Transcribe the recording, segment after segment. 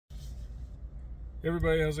Hey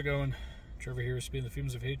everybody, how's it going? Trevor here, spitting the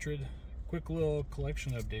fumes of hatred. Quick little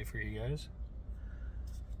collection update for you guys.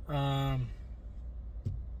 A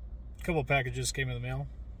couple packages came in the mail.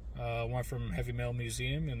 One from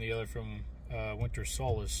HeavyMetalMuseum and the other from Winter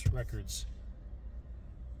Solace Records.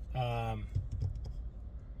 Know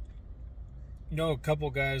a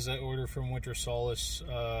couple guys that order from Winter Solace.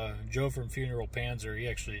 Joe from Funeral Panzer, he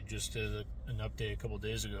actually just did an update a couple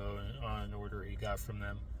days ago on an order he got from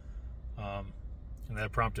them. And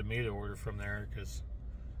that prompted me to order from there because,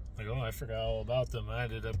 like, oh, I forgot all about them. I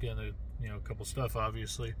ended up getting a couple stuff,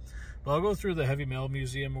 obviously. But I'll go through the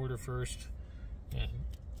HeavyMetalMuseum order first. And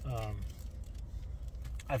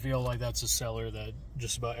I feel like that's a seller that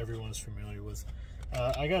just about everyone's familiar with.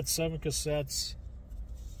 I got 7 cassettes.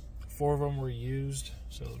 4 of them were used,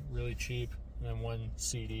 so really cheap. And then 1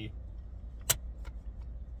 CD.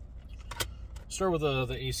 Start with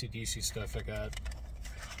the AC/DC stuff I got.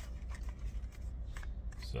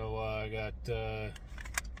 So I got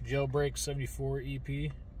Jailbreak 74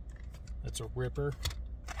 EP. That's a ripper.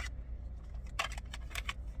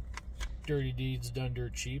 Dirty Deeds Done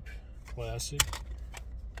Dirt Cheap. Classic.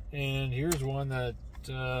 And here's one that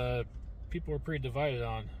people are pretty divided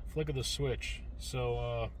on. Flick of the Switch.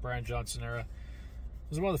 So Brian Johnson era.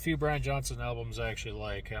 This is one of the few Brian Johnson albums I actually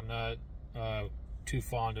like. I'm not too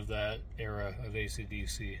fond of that era of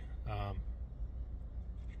AC/DC.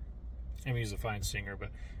 I mean, he's a fine singer,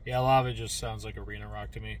 but yeah, a lot of it just sounds like arena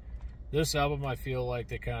rock to me. This album, I feel like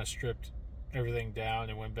they kind of stripped everything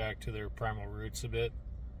down and went back to their primal roots a bit.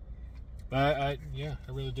 But I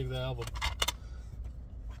really dig that album.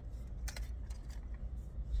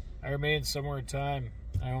 I Remain Somewhere in Time.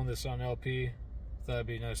 I own this on LP. Thought it'd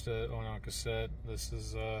be nice to own on cassette. This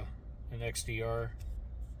is an XDR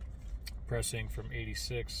pressing from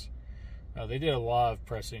 '86. They did a lot of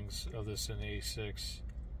pressings of this in '86.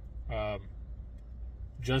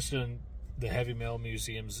 Just in the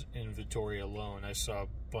HeavyMetalMuseum's inventory alone, I saw a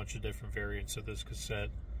bunch of different variants of this cassette,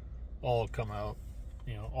 all come out,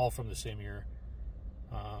 all from the same year.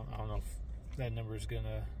 I don't know if that number is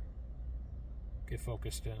gonna get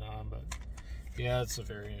focused in on, but yeah, that's the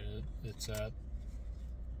variant it's at.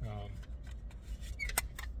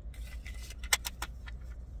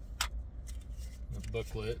 The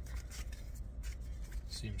booklet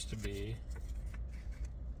seems to be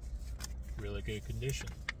really good condition.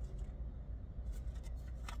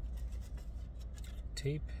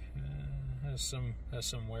 Tape has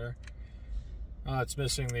some wear. It's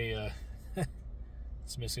missing the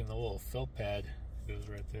it's missing the little felt pad. It goes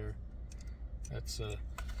right there. That's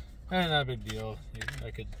not a big deal.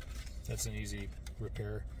 That's an easy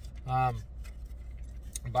repair.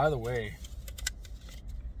 By the way,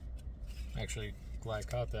 actually glad I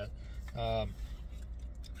caught that.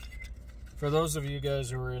 For those of you guys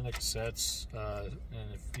who are into cassettes,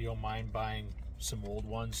 and if you don't mind buying some old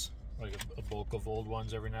ones, like a bulk of old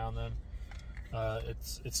ones every now and then,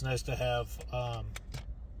 it's nice to have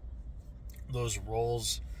those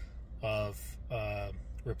rolls of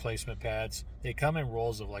replacement pads. They come in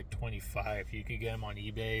rolls of like 25. You could get them on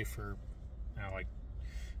eBay for like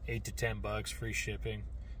 $8 to $10, free shipping.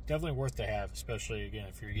 Definitely worth to have, especially again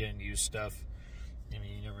if you're getting used stuff. I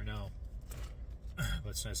mean, you never know.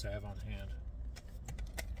 But it's nice to have on hand.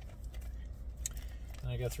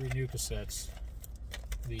 And I got 3 new cassettes.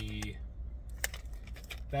 The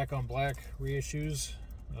Back on Black reissues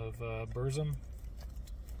of Burzum.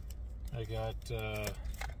 I got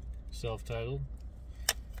self-titled,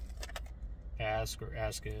 Ask or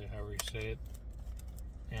Ask It, however you say it,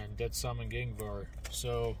 and Dead Summon Gangvar.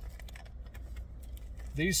 So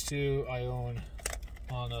these 2 I own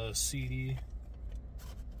on a CD.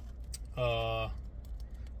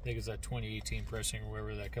 I think it's that 2018 pressing or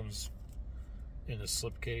whatever that comes in a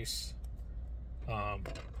slipcase.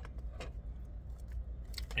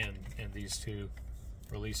 And these 2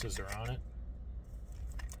 releases are on it.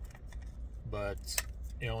 But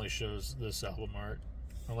it only shows this album art,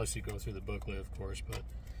 unless you go through the booklet, of course. But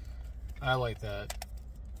I like that.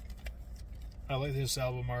 I like this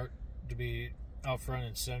album art to be out front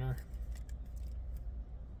and center.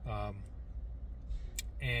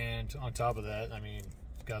 And on top of that, I mean,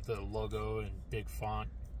 got the logo in big font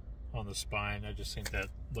on the spine. I just think that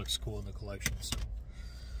looks cool in the collection. So,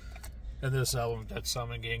 and this album, Dead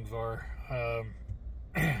Summon Gangvar,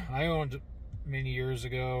 I owned many years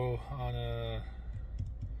ago on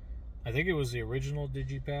I think it was the original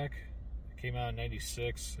Digipack. It came out in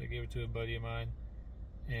 '96. I gave it to a buddy of mine,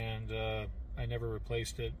 and I never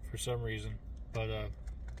replaced it for some reason. But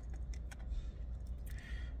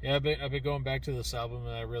yeah, I've been going back to this album,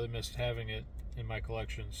 and I really missed having it in my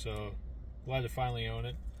collection. So glad to finally own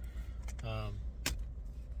it.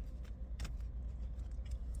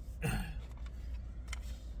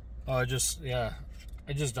 Oh, it just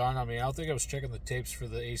dawned on me. I don't think I was checking the tapes for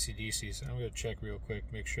the AC/DC, so I'm going to check real quick,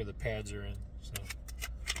 make sure the pads are in. So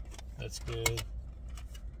that's good.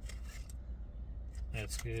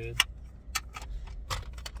 That's good.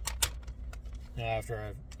 After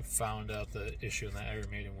I found out the issue in the Iron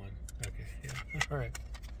Maiden one. Okay, yeah. Alright.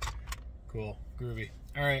 Cool. Groovy.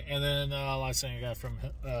 Alright, and then last thing I got from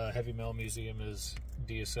HeavyMetalMuseum is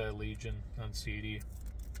Deicide Legion on CD.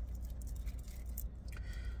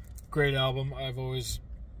 Great album. I've always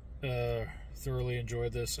thoroughly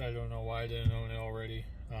enjoyed this. I don't know why I didn't own it already.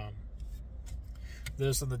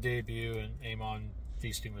 This and the debut and Amon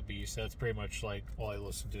Feasting the Beast. That's pretty much like all I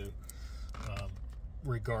listen to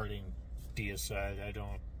regarding Deicide.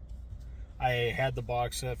 I had the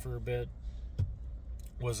box set for a bit.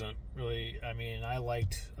 Wasn't really, I mean, I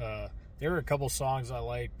liked, there were a couple songs I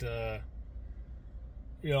liked,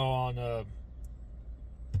 you know, on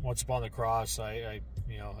Once Upon the Cross. I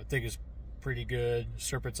think it's pretty good.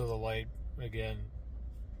 Serpents of the Light, again,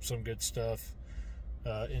 some good stuff.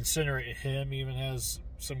 Incinerate Him even has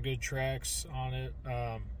some good tracks on it,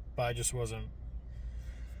 but I just wasn't,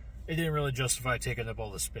 it didn't really justify taking up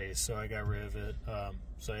all the space, so I got rid of it.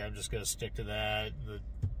 So yeah, I'm just gonna stick to that, the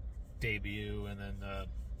debut, and then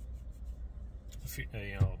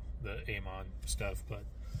you know, the Amon stuff. But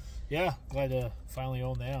yeah, glad to finally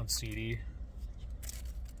own that on CD.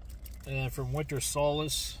 And then from Winter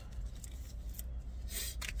Solace,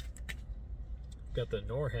 got the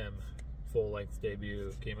Norrhem full-length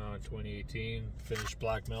debut. Came out in 2018. Finished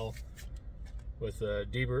black metal with a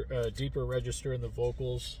deeper register in the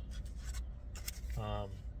vocals,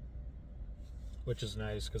 which is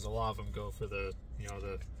nice because a lot of them go for the, you know,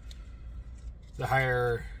 the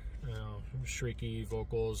higher, you know, shrieky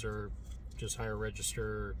vocals or just higher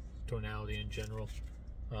register tonality in general.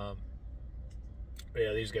 But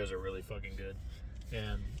yeah, these guys are really fucking good.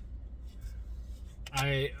 And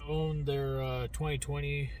I own their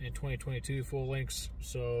 2020 and 2022 full lengths,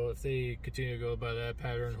 so if they continue to go by that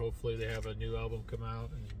pattern, hopefully they have a new album come out,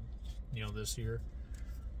 and you know, this year.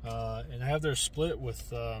 And I have their split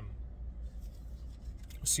with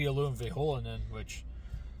Sielu and Viholainen, which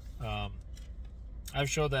I've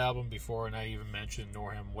showed the album before, and I even mentioned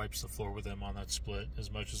Norrhem wipes the floor with them on that split. As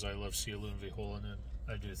much as I love Sielu and Viholainen,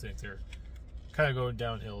 I do think they're kind of going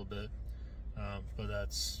downhill a bit, but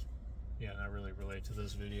that's, yeah, not really relate to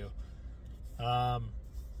this video. What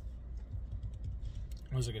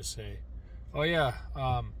was I gonna say? Oh yeah,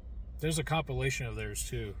 there's a compilation of theirs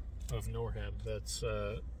too, of Norrhem, that's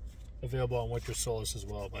available on Winter Solace as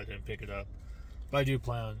well, but I didn't pick it up. But I do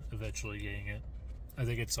plan on eventually getting it. I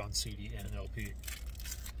think it's on CD and LP.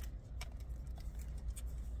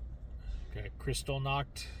 Okay,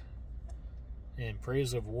 Kristallnacht in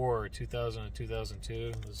Praise of War, 2000 and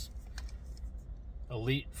 2002. This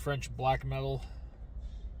elite French black metal.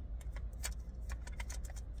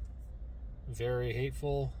 Very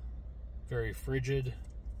hateful, very frigid.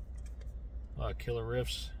 A lot of killer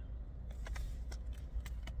riffs.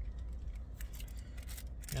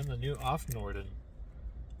 And the new Aufnorden.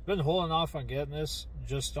 Been holding off on getting this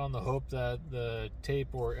just on the hope that the tape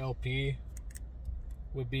or LP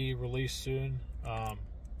would be released soon.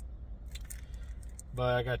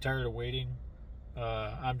 But I got tired of waiting.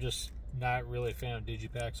 I'm just not really a fan of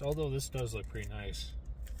digipacks, although this does look pretty nice.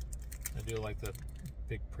 I do like the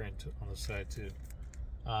big print on the side too.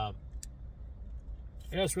 Yeah,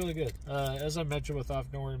 it's really good. As I mentioned with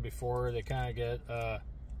Aufnorden before, they kind of get,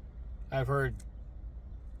 I've heard,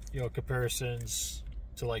 you know, comparisons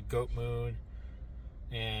to like Goat Moon,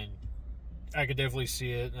 and I could definitely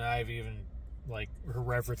see it, and I've even like her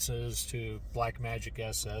references to Black Magic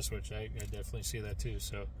SS, which I definitely see that too.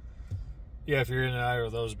 So yeah, if you're in either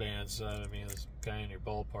of those bands, I mean, it's kind of in your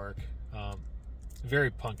ballpark.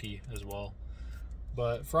 Very punky as well.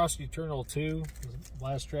 But Frost Eternal 2, the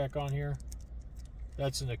last track on here,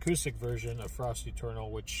 that's an acoustic version of Frost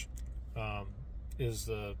Eternal, which is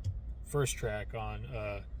the first track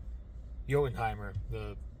on Jotunheimer,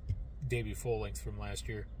 the debut full length from last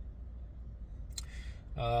year.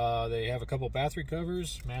 They have a couple Bathory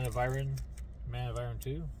covers. Man of Iron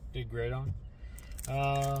 2 did great on.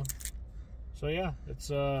 So yeah,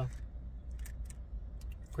 it's a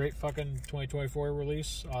great fucking 2024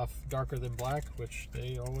 release off Darker Than Black, which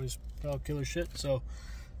they always put out killer shit. So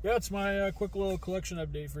yeah, it's my quick little collection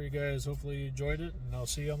update for you guys. Hopefully you enjoyed it, and I'll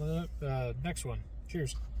see you on the next one.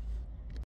 Cheers.